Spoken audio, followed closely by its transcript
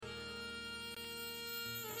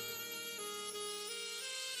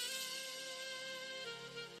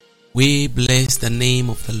We bless the name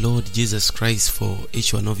of the Lord Jesus Christ for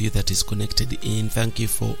each one of you that is connected in. Thank you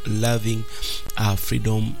for loving our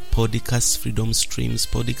Freedom Podcast, Freedom Streams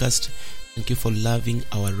Podcast. Thank you for loving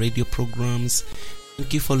our radio programs.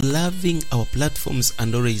 Thank you for loving our platforms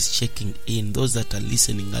and always checking in. Those that are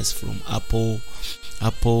listening us from Apple,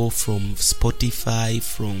 from Spotify,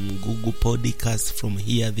 from Google Podcasts, from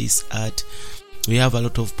Hear This Art. We have a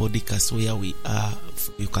lot of podcasts where we are.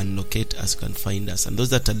 You can locate us, you can find us. And those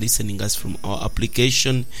that are listening us from our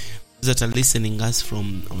application, those that are listening us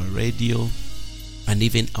from our radio, and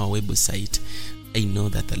even our website, I know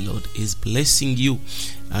that the Lord is blessing you.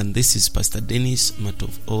 And this is Pastor Dennis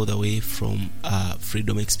Matov, all the way from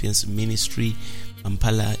Freedom Experience Ministry,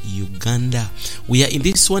 Kampala, Uganda. We are in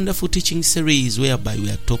this wonderful teaching series whereby we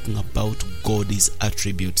are talking about God's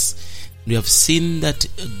attributes. We have seen that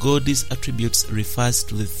God's attributes refers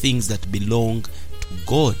to the things that belong to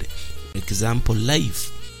God. For example,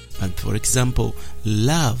 life, and for example,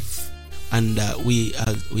 love. And we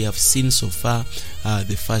have seen so far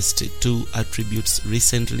the first two attributes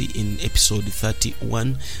recently in episode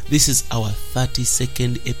 31. This is our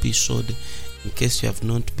 32nd episode. In case you have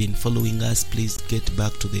not been following us, please get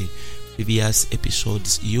back to the previous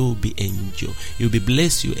episodes. You'll be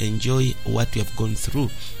blessed. You enjoy what we have gone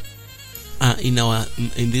through.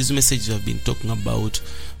 In this message we have been talking about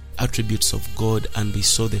attributes of God, and we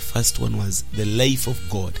saw the first one was the life of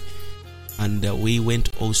God, and we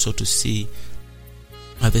went also to see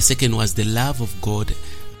the second was the love of God,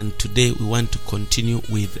 and today we want to continue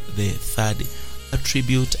with the third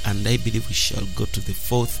attribute, and I believe we shall go to the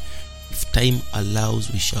fourth. If time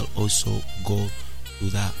allows, we shall also go to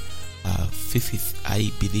the fifth,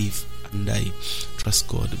 I believe, and I trust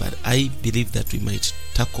God, but I believe that we might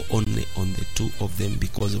tackle only on the two of them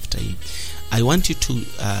because of time. I want you to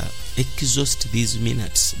exhaust these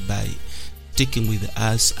minutes by sticking with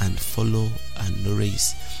us and follow and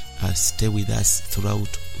always stay with us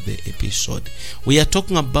throughout the episode. We are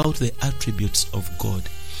talking about the attributes of God,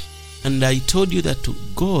 and I told you that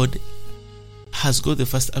God has got the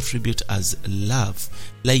first attribute as love,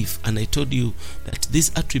 life, and I told you that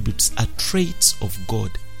these attributes are traits of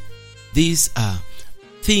God. These are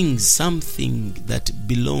things, something that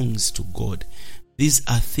belongs to God. These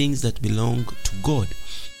are things that belong to God,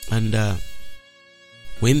 and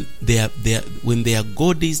when they are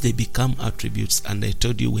God's, they become attributes. And I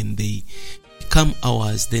told you when they become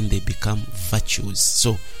ours, then they become virtues.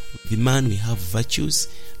 So with the man we have virtues,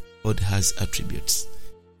 God has attributes.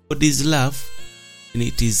 God is love, and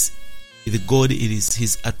it is with God, it is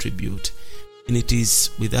His attribute, and it is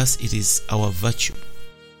with us, it is our virtue.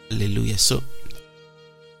 Hallelujah. So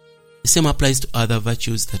the same applies to other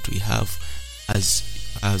virtues that we have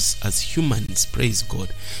as humans. Praise God.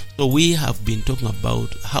 So we have been talking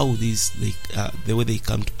about how the way they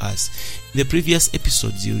come to us. In the previous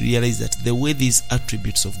episodes, you realize that the way these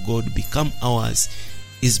attributes of God become ours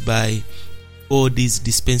is by God is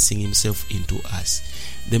dispensing Himself into us.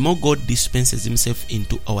 The more God dispenses Himself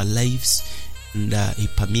into our lives, and He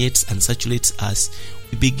permeates and saturates us,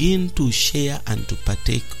 we begin to share and to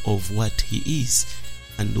partake of what He is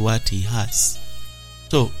and what He has.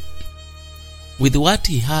 So with what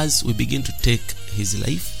He has, we begin to take His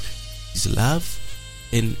life, His love,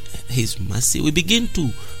 and His mercy. We begin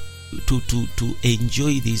to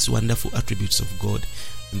enjoy these wonderful attributes of God,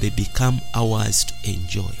 and they become ours to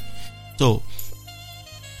enjoy. So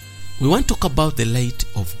we want to talk about the light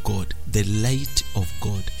of God. The light of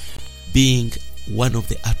God being one of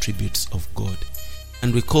the attributes of God,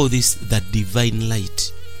 and we call this the divine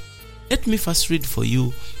light. Let me first read for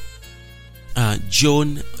you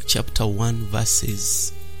John chapter 1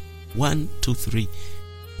 verses 1 to 3.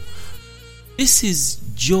 This is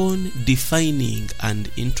John defining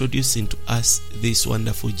and introducing to us this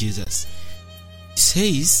wonderful Jesus. He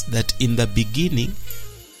says that in the beginning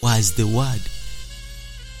was the Word,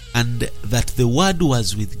 and that the Word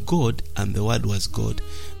was with God, and the Word was God.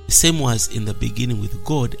 The same was in the beginning with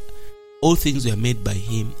God. All things were made by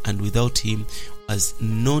Him, and without Him was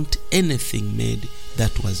not anything made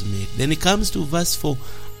that was made. Then it comes to verse 4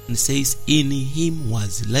 and says, in Him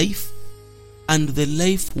was life, and the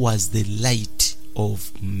life was the light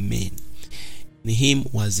of men. In Him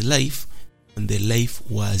was life, and the life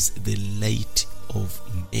was the light of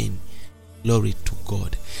men. Glory to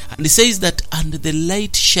God. And it says that, and the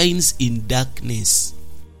light shines in darkness,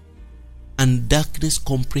 and darkness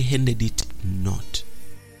comprehended it not.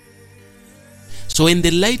 So when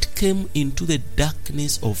the light came into the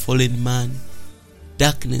darkness of fallen man,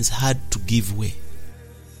 darkness had to give way.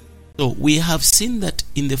 So we have seen that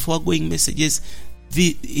in the foregoing messages,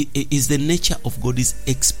 is the nature of God is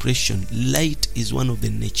expression. Light is one of the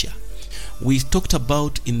nature. we talked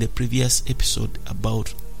about in the previous episode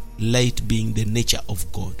about light being the nature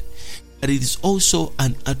of God, but it is also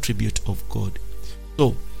an attribute of God.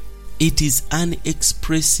 So it is an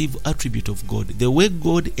expressive attribute of God. The way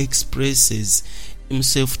God expresses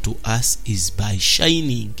himself to us is by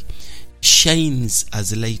shining. Shines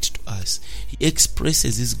as light to us. He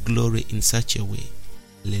expresses his glory in such a way.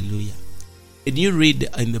 Hallelujah. When you read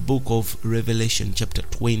in the book of Revelation chapter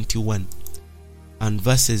 21 and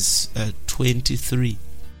verses 23,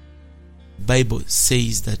 Bible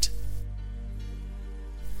says that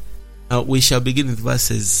we shall begin with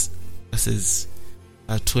verses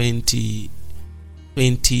 20,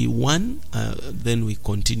 21, then we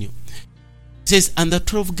continue. It says, and the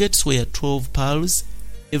 12 gates were 12 pearls,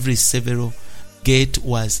 every several gate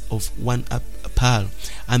was of one pearl,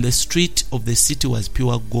 and the street of the city was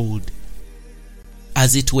pure gold,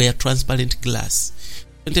 as it were transparent glass.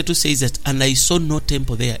 22 says that, and I saw no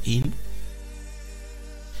temple therein,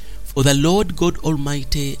 for the Lord God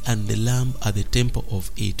Almighty and the Lamb are the temple of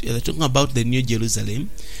it. They're talking about the New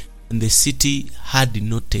Jerusalem, and the city had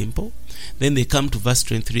no temple. Then they come to verse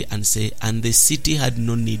 23 and say, and the city had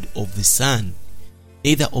no need of the sun,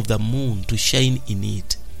 neither of the moon to shine in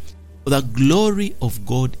it, for the glory of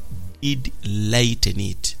God did lighten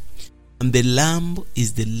it, and the Lamb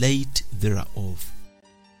is the light thereof.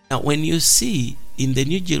 Now when you see in the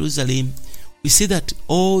New Jerusalem, we see that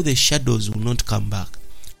all the shadows will not come back,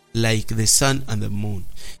 like the sun and the moon.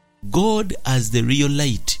 God as the real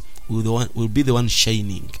light will be the one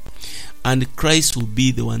shining, and Christ will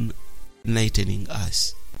be the one enlightening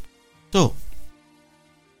us. So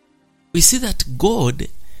we see that God,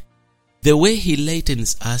 the way he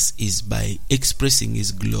lightens us is by expressing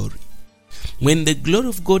his glory. When the glory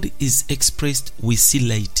of God is expressed, we see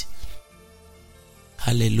light.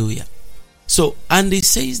 Hallelujah. So, and it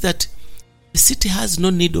says that the city has no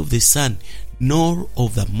need of the sun nor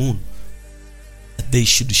of the moon, that they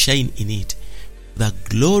should shine in it. The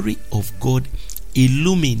glory of God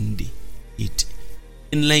illumined it,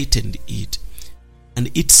 enlightened it,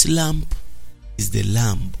 and its lamp is the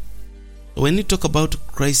lamp. When you talk about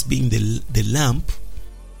Christ being the lamp,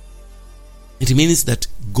 it means that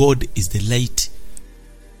God is the light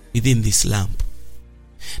within this lamp.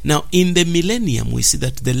 Now in the millennium, we see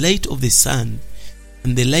that the light of the sun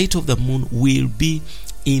and the light of the moon will be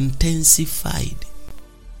intensified.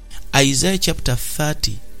 Isaiah chapter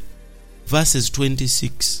 30 verses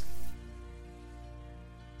 26.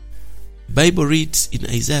 Bible reads in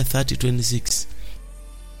Isaiah 30:26,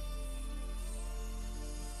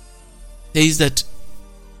 says that,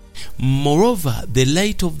 moreover, the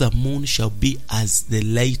light of the moon shall be as the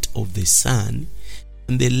light of the sun,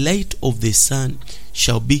 and the light of the sun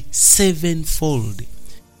shall be sevenfold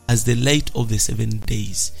as the light of the 7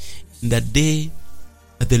 days, in the day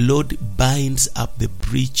that the Lord binds up the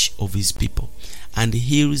breach of his people and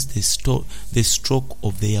heals the stroke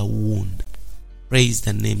of their wound. Praise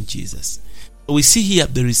the name Jesus. So we see here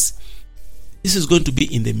this is going to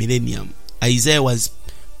be in the millennium. Isaiah was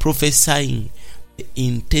prophesying the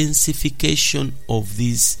intensification of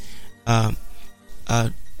these the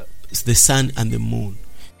sun and the moon.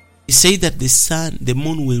 He said that the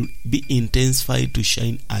moon will be intensified to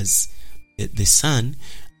shine as the sun,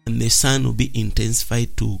 and the sun will be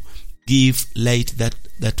intensified to give light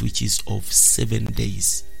that which is of 7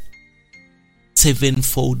 days.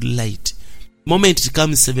 Sevenfold light. The moment it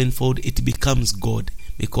comes sevenfold, it becomes God,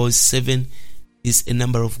 because 7 is a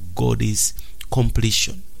number of God's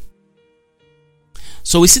completion.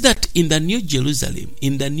 So we see that in the New Jerusalem,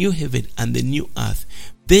 in the new heaven and the new earth,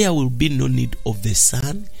 there will be no need of the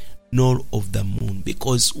sun nor of the moon,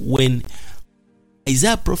 because when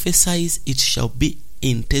Isaiah prophesies it shall be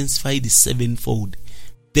intensified sevenfold,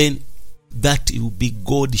 then that will be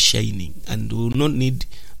God shining, and we will not need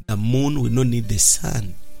the moon, we will not need the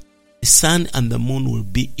sun. The sun and the moon will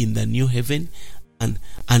be in the new heaven and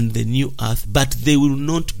the new earth, but they will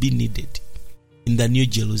not be needed in the New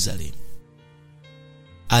Jerusalem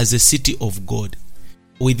as a city of God.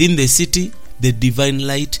 Within the city, the divine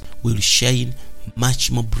light will shine much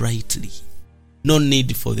more brightly. No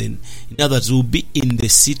need for them. In other words, we'll be in the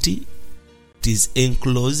city, it is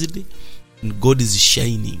enclosed, and God is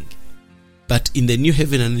shining. But in the new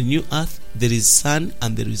heaven and the new earth, there is sun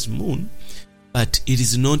and there is moon, but it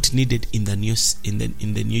is not needed in the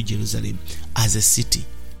New Jerusalem as a city.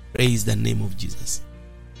 Praise the name of Jesus.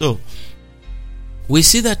 So we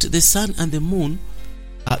see that the sun and the moon,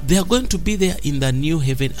 they are going to be there in the new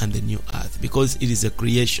heaven and the new earth, because it is a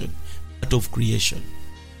creation, part of creation.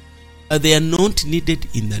 They are not needed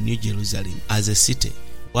in the New Jerusalem as a city.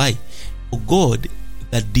 Why? For God,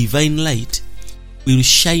 the divine light, will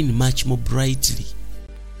shine much more brightly.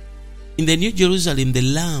 In the New Jerusalem, the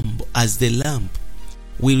lamp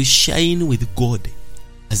will shine with God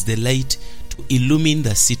as the light to illumine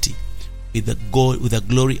the city with the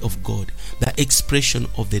glory of God, the expression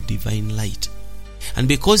of the divine light. And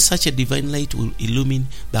because such a divine light will illumine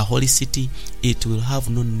the holy city, it will have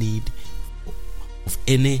no need of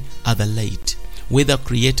any other light, whether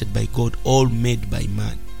created by God or made by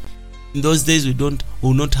man. In those days, we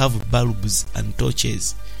will not have bulbs and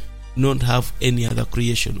torches, not have any other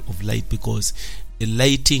creation of light, because the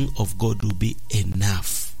lighting of God will be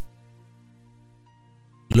enough.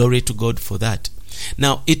 Glory to God for that.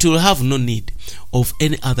 Now, it will have no need of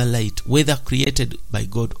any other light, whether created by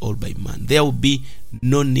God or by man. There will be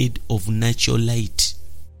no need of natural light.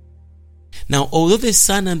 Now, although the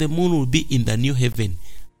sun and the moon will be in the new heaven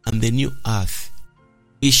and the new earth,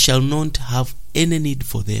 we shall not have any need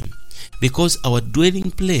for them, because our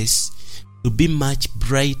dwelling place will be much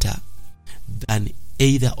brighter than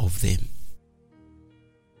either of them.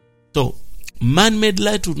 So, man-made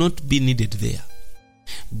light will not be needed there.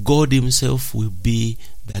 God himself will be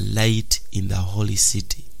the light in the holy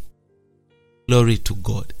city. Glory to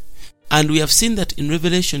God. And we have seen that in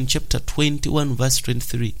Revelation chapter 21 verse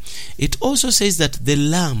 23. It also says that the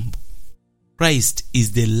lamp, Christ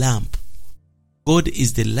is the lamp. God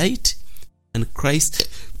is the light and Christ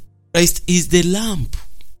is the lamp.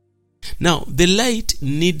 Now, the light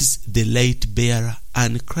needs the light bearer,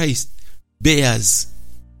 and Christ bears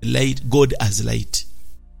light, God as light.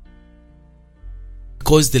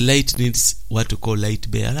 Because the light needs what we call light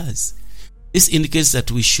bearers. This indicates that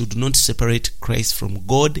we should not separate Christ from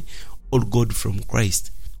God or God from Christ.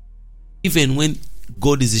 Even when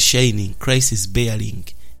God is shining, Christ is bearing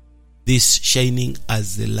this shining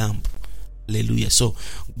as the lamp. Hallelujah. So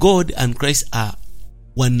God and Christ are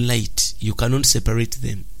one light. You cannot separate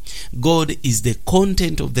them. God is the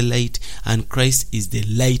content of the light, and Christ is the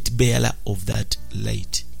light bearer of that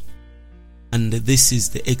light. And this is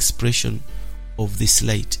the expression of this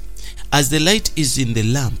light. As the light is in the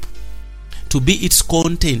lamp, to be its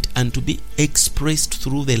content and to be expressed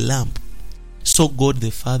through the lamp, so God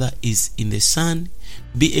the Father is in the Son,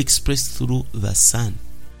 be expressed through the Son.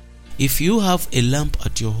 If you have a lamp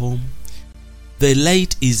at your home, the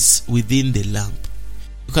light is within the lamp.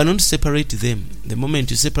 You cannot separate them. The moment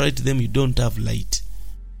you separate them, you don't have light.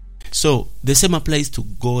 So the same applies to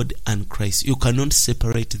God and Christ. You cannot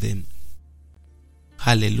separate them.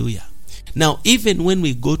 Hallelujah. Now, even when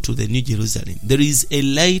we go to the New Jerusalem, there is a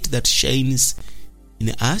light that shines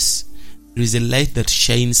in us. There is a light that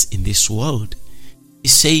shines in this world. It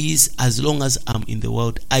says, as long as I'm in the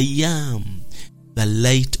world, I am the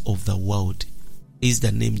light of the world. Is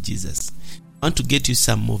the name Jesus. I want to get you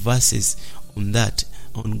some more verses on that,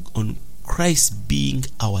 on Christ being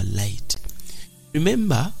our light.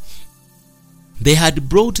 Remember, they had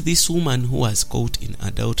brought this woman who was caught in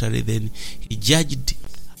adultery. Then he judged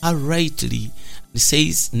her rightly. He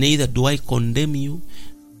says, neither do I condemn you.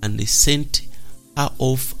 And they sent her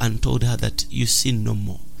off and told her that you sin no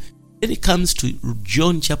more. Then it comes to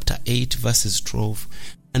John chapter 8 verses 12.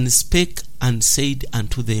 And spake and said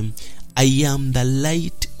unto them, I am the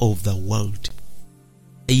light of the world.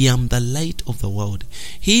 I am the light of the world.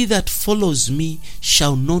 He that follows me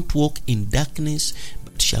shall not walk in darkness,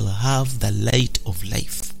 but shall have the light of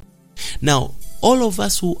life. Now, all of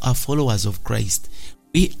us who are followers of Christ,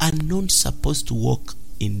 we are not supposed to walk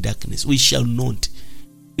in darkness. We shall not.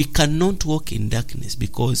 We cannot walk in darkness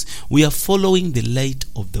because we are following the light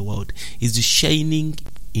of the world. It's shining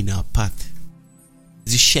in our path.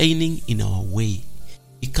 It's shining in our way.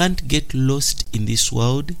 We can't get lost in this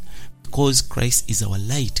world because Christ is our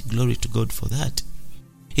light. Glory to God for that.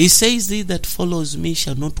 He says, he that follows me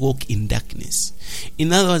shall not walk in darkness.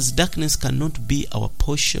 In other words, darkness cannot be our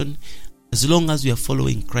portion as long as we are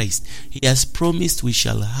following Christ. He has promised we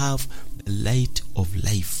shall have the light of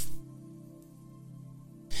life.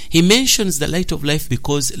 He mentions the light of life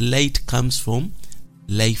because light comes from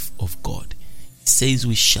life of God. He says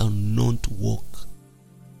we shall not walk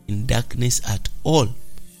in darkness at all.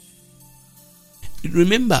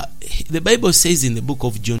 Remember, the Bible says in the book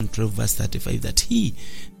of John 12 verse 35 that he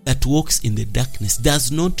that walks in the darkness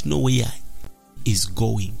does not know where he is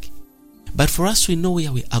going. But for us, we know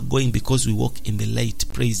where we are going because we walk in the light.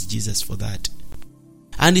 Praise Jesus for that.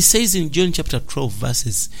 And he says in John chapter 12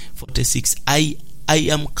 verses 46, I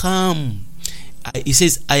am come. He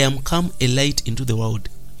says, I am come a light into the world,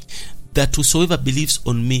 that whosoever believes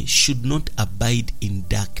on me should not abide in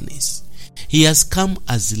darkness. He has come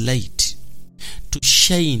as light to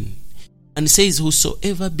shine And says,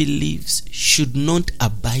 whosoever believes should not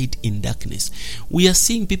abide in darkness. We are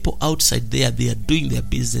seeing people outside there, they are doing their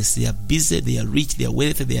business, they are busy, they are rich, they are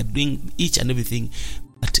wealthy, they are doing each and everything.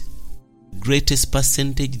 But the greatest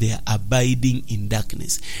percentage, they are abiding in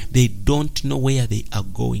darkness. They don't know where they are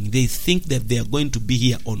going. They think that they are going to be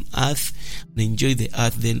here on earth and enjoy the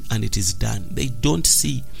earth then, and it is done. They don't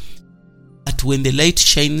see that when the light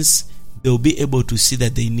shines, they'll be able to see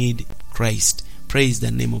that they need Christ. Praise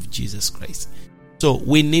the name of Jesus Christ. So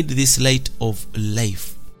we need this light of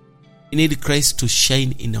life. We need Christ to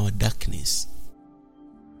shine in our darkness.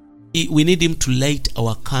 We need him to light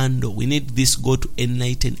our candle. We need this God to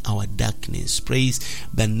enlighten our darkness. Praise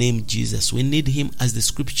the name Jesus. We need him, as the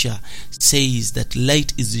scripture says, that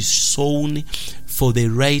light is sown for the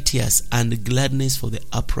righteous and gladness for the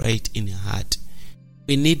upright in heart.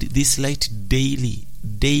 We need this light daily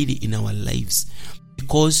in our lives.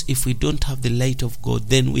 Because if we don't have the light of God,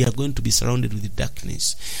 then we are going to be surrounded with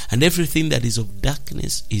darkness. And everything that is of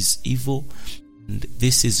darkness is evil. And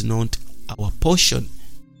this is not our portion.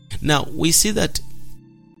 Now, we see that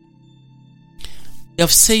we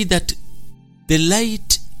have said that the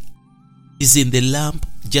light is in the lamp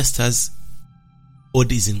just as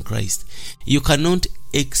God is in Christ. You cannot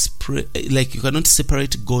you cannot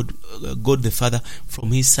separate God the Father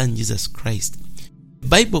from his Son Jesus Christ. The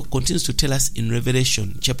Bible continues to tell us in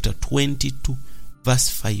Revelation chapter 22 verse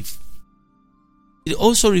 5. It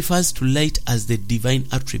also refers to light as the divine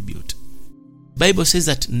attribute. The Bible says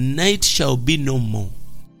that night shall be no more,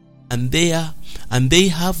 and they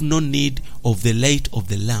have no need of the light of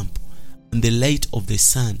the lamp and the light of the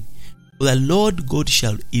sun, for the Lord God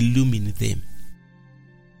shall illumine them.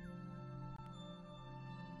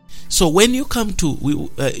 So when you come to,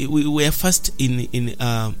 we were first in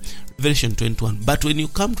Revelation 21, but when you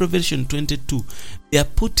come to Revelation 22, they are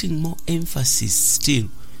putting more emphasis still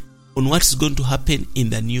on what is going to happen in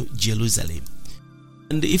the New Jerusalem.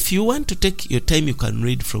 And if you want to take your time, you can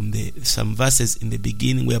read from some verses in the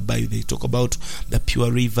beginning, whereby they talk about the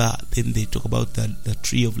pure river, then they talk about the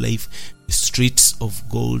tree of life, the streets of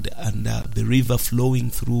gold, and the river flowing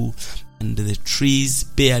through, and the trees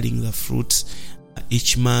bearing the fruits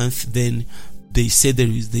each month. Then they say there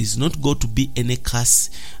is not going to be any curse,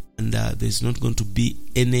 and there's not going to be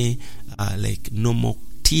any no more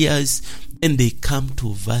tears. Then they come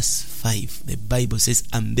to verse 5. The Bible says,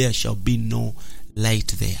 and there shall be no light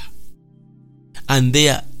there. And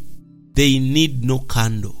there they need no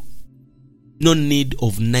candle, no need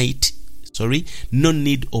of night, no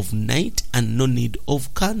need of night and no need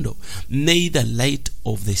of candle, neither light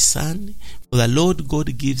of the sun, for the Lord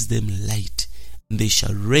God gives them light, and they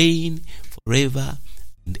shall reign forever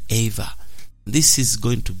and ever. This is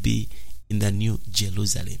going to be in the New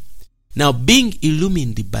Jerusalem. Now, being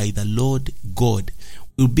illumined by the Lord God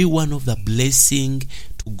will be one of the blessings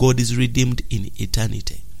to God's redeemed in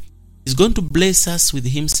eternity. He's going to bless us with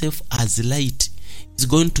himself as light. He's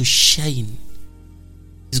going to shine.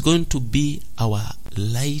 He's going to be our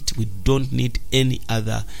light. We don't need any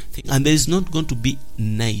other thing. And there is not going to be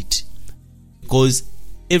night, because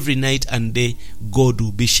every night and day God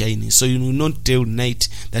will be shining. So you will not tell night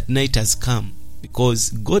that night has come, because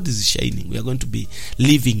God is shining. We are going to be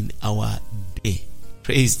living our day.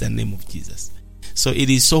 Praise the name of Jesus. So it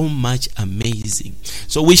is so much amazing.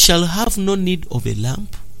 So we shall have no need of a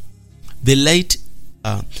lamp. The light,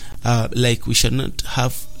 we shall not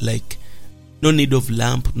have no need of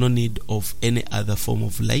lamp, no need of any other form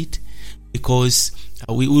of light, because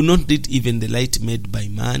we will not need even the light made by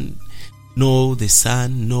man, nor the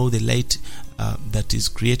sun, nor the light that is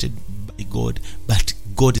created by God. But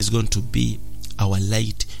God is going to be our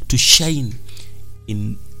light to shine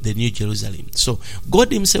in the New Jerusalem. So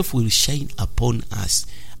God himself will shine upon us,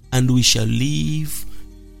 and we shall live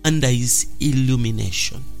under his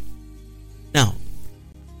illumination. Now,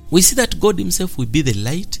 we see that God himself will be the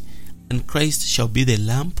light, and Christ shall be the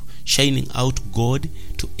lamp, shining out God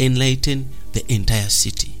to enlighten the entire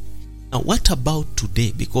city. Now, what about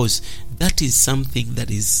today? Because that is something that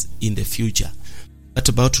is in the future. What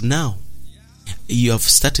about now? You have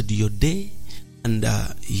started your day, and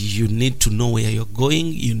you need to know where you're going.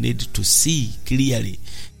 You need to see clearly.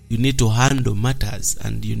 You need to handle matters,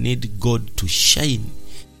 and you need God to shine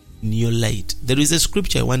in your light. There is a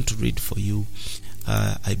scripture I want to read for you.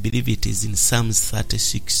 I believe it is in Psalms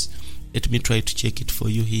 36. Let me try to check it for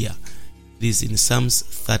you here. It is in Psalms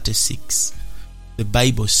 36. The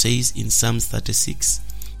Bible says in Psalms 36.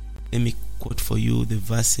 Let me quote for you the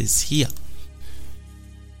verses here.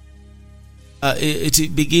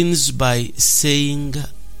 It begins by saying,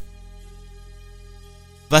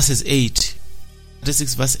 verses 8,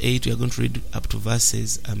 36 verse 8, we are going to read up to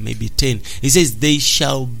verses maybe 10. It says, they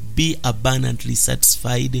shall be abundantly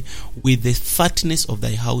satisfied with the fatness of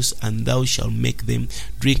thy house, and thou shalt make them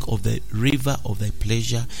drink of the river of thy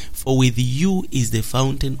pleasure. For with you is the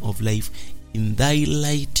fountain of life. In thy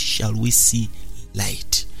light shall we see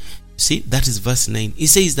light. See, that is verse 9. It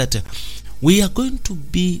says that we are going to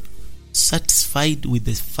be satisfied with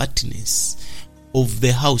the fatness of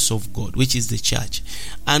the house of God, which is the church.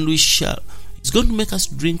 And it's going to make us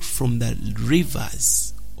drink from the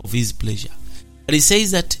rivers of his pleasure. And it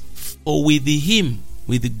says that for with him,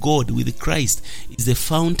 with God, with Christ, is the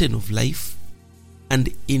fountain of life, and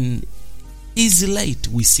in his light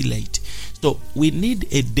we see light. So we need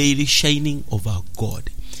a daily shining of our God,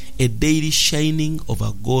 a daily shining of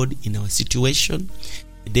our God in our situation,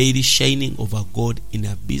 a daily shining of our God in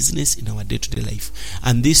our business, in our day-to-day life.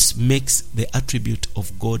 And this makes the attribute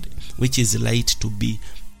of God, which is light, to be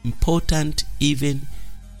important even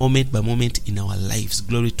moment by moment in our lives.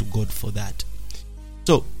 Glory to God for that.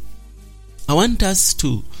 So I want us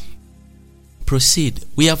to proceed.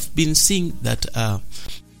 We have been seeing that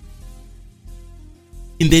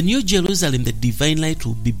in the New Jerusalem, the divine light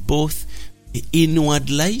will be both the inward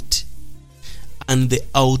light and the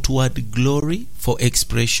outward glory for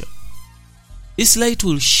expression. This light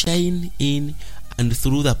will shine in and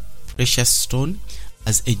through the precious stone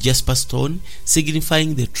as a jasper stone,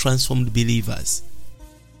 signifying the transformed believers.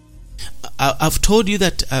 I've told you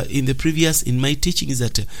that in my teaching is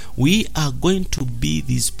that we are going to be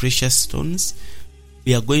these precious stones.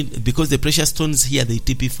 We are going, because the precious stones here, they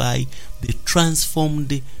typify the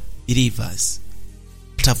transformed believers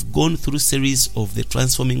that have gone through series of the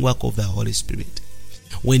transforming work of the Holy Spirit.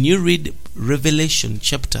 When you read Revelation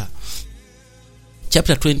chapter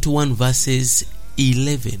 21 verses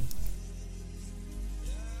 11,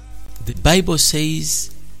 the Bible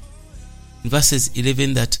says in verses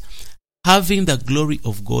 11 that having the glory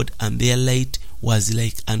of God, and their light was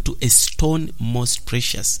like unto a stone most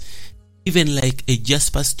precious, even like a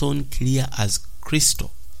jasper stone, clear as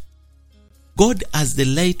crystal. God as the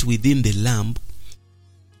light within the lamp,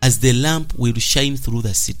 as the lamp will shine through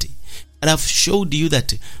the city. And I've showed you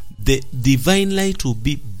that the divine light will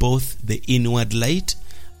be both the inward light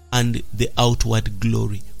and the outward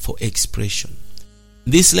glory for expression.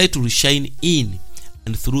 This light will shine in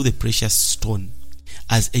and through the precious stone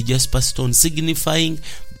as a jasper stone, signifying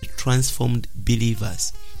the transformed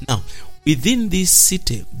believers. Now, within this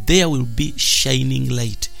city, there will be shining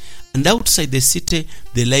light. And outside the city,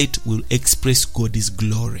 the light will express God's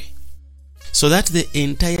glory. So that the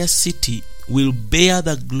entire city will bear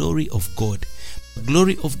the glory of God. The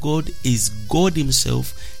glory of God is God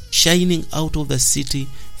himself shining out of the city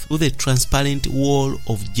through the transparent wall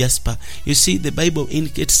of jasper. You see, the Bible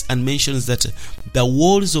indicates and mentions that the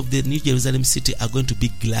walls of the New Jerusalem city are going to be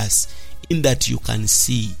glass, in that you can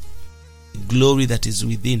see the glory that is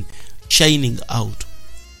within shining out.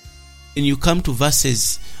 When you come to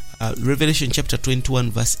verses, Revelation chapter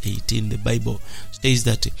 21 verse 18, the Bible says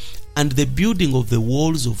that, and the building of the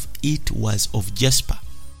walls of it was of jasper,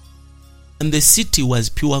 and the city was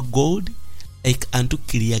pure gold, like unto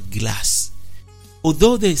clear glass.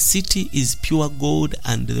 Although the city is pure gold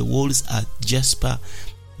and the walls are jasper,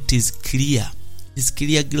 it is clear. It's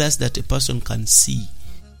clear glass that a person can see.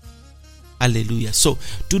 Hallelujah. So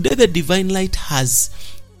today the divine light as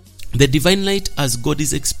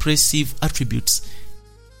God's expressive attribute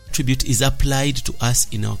is applied to us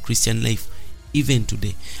in our Christian life even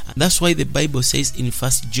today. And that's why the Bible says in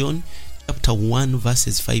 1 John chapter 1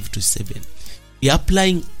 verses 5 to 7, we are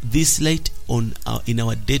applying this light in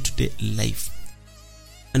our day-to-day life.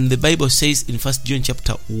 And the Bible says in 1 John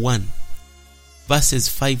chapter 1 verses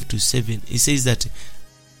 5 to 7, it says that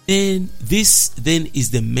this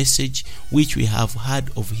is the message which we have heard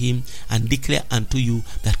of him, and declare unto you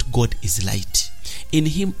that God is light. In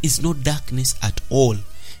him is no darkness at all. It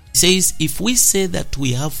says, if we say that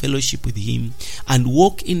we have fellowship with him and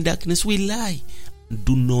walk in darkness, we lie and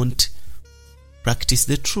do not practice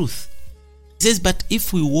the truth. It says, but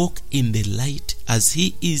if we walk in the light as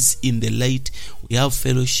he is in the light, we have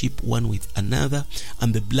fellowship one with another,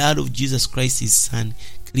 and the blood of Jesus Christ his son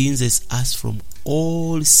cleanses us from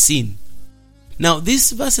all sin. Now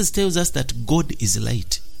this verse tells us that God is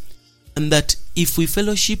light, and that if we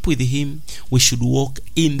fellowship with him, we should walk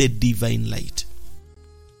in the divine light.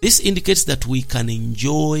 This indicates that we can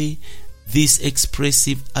enjoy these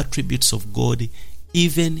expressive attributes of God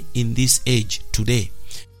even in this age today.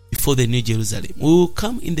 Before the New Jerusalem, we will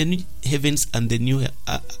come in the new heavens and the new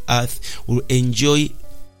earth. We will enjoy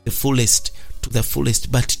the fullest to the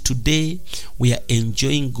fullest. But today we are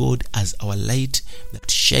enjoying God as our light that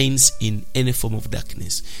shines in any form of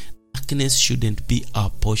darkness. Darkness shouldn't be our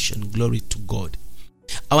portion. Glory to God.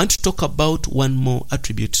 I want to talk about one more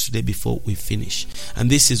attribute today before we finish. And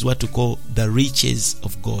this is what we call the riches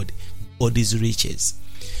of God. God's riches.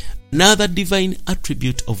 Another divine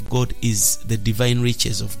attribute of God is the divine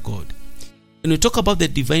riches of God. When we talk about the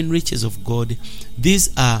divine riches of God, it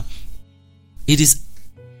is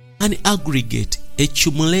an aggregate, a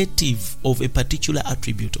cumulative of a particular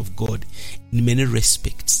attribute of God in many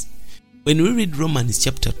respects. When we read Romans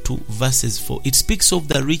chapter 2 verses 4, it speaks of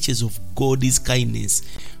the riches of God's kindness,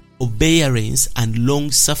 forbearance, and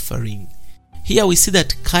long suffering. Here we see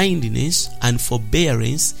that kindness and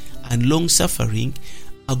forbearance and long suffering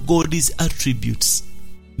are God's attributes,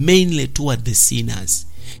 mainly toward the sinners.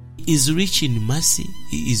 He is rich in mercy,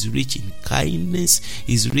 He is rich in kindness,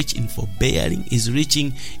 He is rich in forbearing, He is rich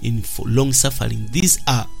in long suffering. These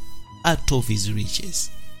are part of His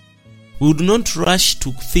riches. We do not rush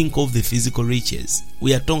to think of the physical riches.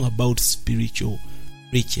 We are talking about spiritual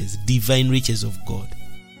riches, divine riches of God.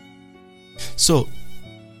 So,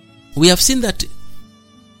 we have seen that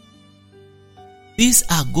these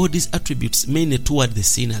are God's attributes mainly toward the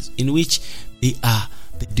sinners, in which they are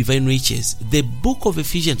the divine riches. The book of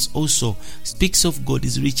Ephesians also speaks of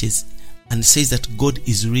God's riches and says that God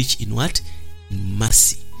is rich in what? In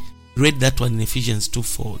mercy. Read that one in Ephesians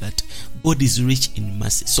 2:4, that God is rich in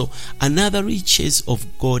mercy. So another riches of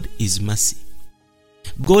God is mercy.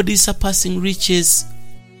 God is surpassing riches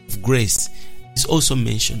of grace is also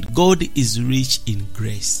mentioned. God is rich in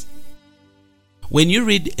grace. When you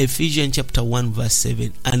read Ephesians chapter 1 verse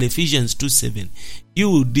 7 and Ephesians 2:7, you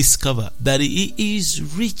will discover that He is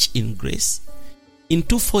rich in grace. In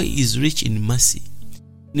 2:4, He is rich in mercy.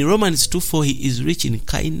 In Romans 2:4, He is rich in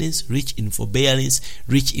kindness, rich in forbearance,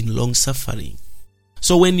 rich in long suffering.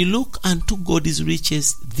 So when you look unto God's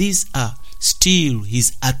riches, these are still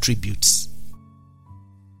His attributes.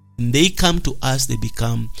 When they come to us, they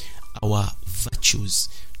become our virtues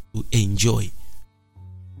to enjoy.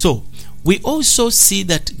 So we also see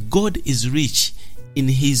that God is rich in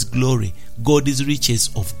His glory. God is riches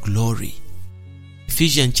of glory.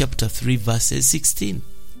 Ephesians chapter 3 verses 16.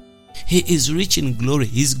 He is rich in glory.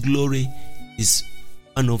 His glory is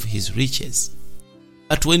one of His riches.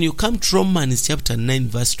 But when you come to Romans chapter 9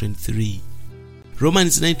 verse 23,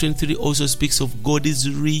 Romans 9:23 also speaks of God's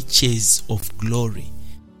riches of glory.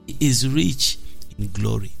 He is rich in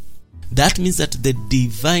glory. That means that the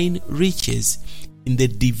divine riches in the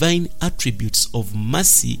divine attributes of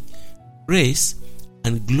mercy, grace,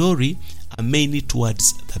 and glory are mainly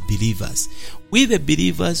towards the believers. We the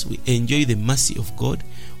believers, we enjoy the mercy of God,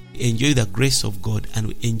 we enjoy the grace of God, and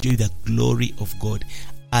we enjoy the glory of God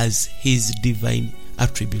as His divine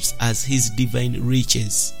attributes, as His divine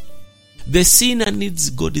riches. The sinner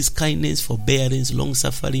needs God's kindness, forbearance, long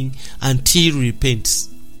suffering until he repents.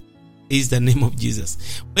 Is the name of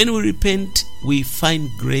Jesus. When we repent, we find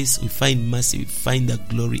grace, we find mercy, we find the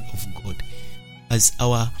glory of God as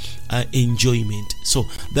our enjoyment. So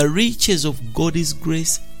the riches of God's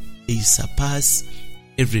grace, they surpass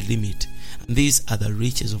every limit. And these are the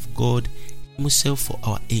riches of God Himself for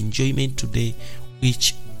our enjoyment today,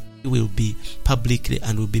 which will be publicly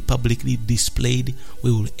and will be publicly displayed.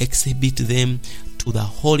 We will exhibit them to the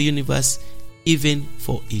whole universe, even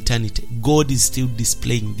for eternity. God is still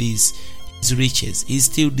displaying His riches. He is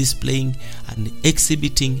still displaying and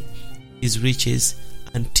exhibiting His riches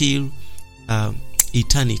until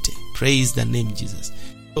eternity. Praise the name Jesus.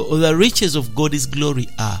 So the riches of God's glory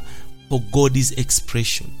are for God's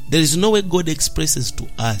expression. There is no way God expresses to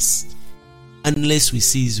us unless we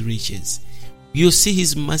see His riches. You see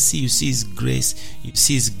His mercy, you see His grace, you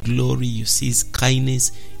see His glory, you see His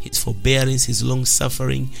kindness, His forbearance, His long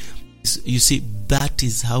suffering. You see, that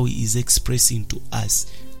is how He is expressing to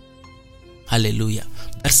us. Hallelujah.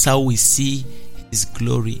 That's how we see His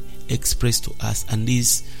glory expressed to us, and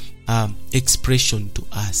His expression to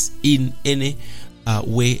us in any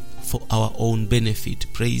way for our own benefit.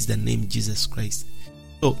 Praise the name Jesus Christ.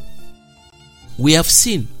 So we have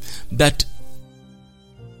seen that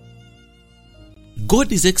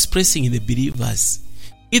God is expressing in the believers.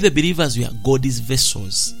 In the believers, we are God's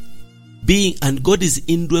vessels. And God is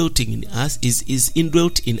indwelling in us, is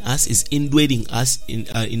indwelt in us, is indwelling us,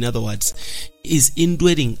 in other words, is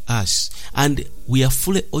indwelling us, and we are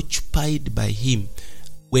fully occupied by Him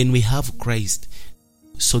when we have Christ,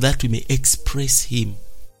 so that we may express Him.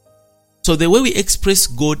 So the way we express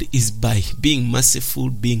God is by being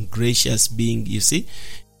merciful, being gracious,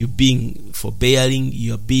 you're being forbearing,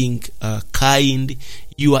 you are being kind.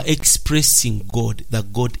 You are expressing God, the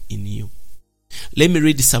God in you. Let me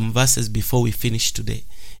read some verses before we finish today.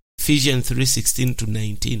 Ephesians 3:16 to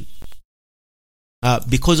 19.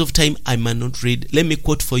 Because of time, I might not read. Let me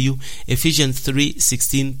quote for you Ephesians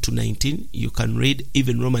 3:16 to 19. You can read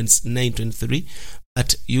even Romans 9:23.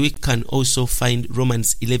 But you can also find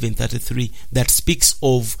Romans 11:33 that speaks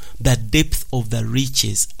of the depth of the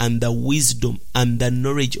riches and the wisdom and the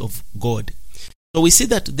knowledge of God. So we see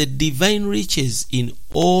that the divine riches in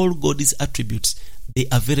all God's attributes, they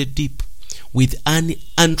are very deep, with an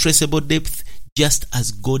untraceable depth, just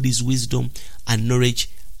as God's wisdom and knowledge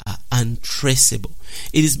are untraceable.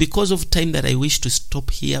 It is because of time that I wish to stop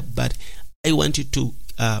here, but I want you to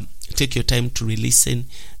take your time to listen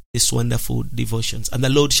these wonderful devotions, and the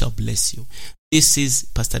Lord shall bless you. This is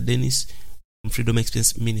Pastor Dennis from Freedom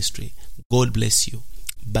Experience Ministry. God bless you.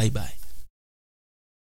 Bye-bye.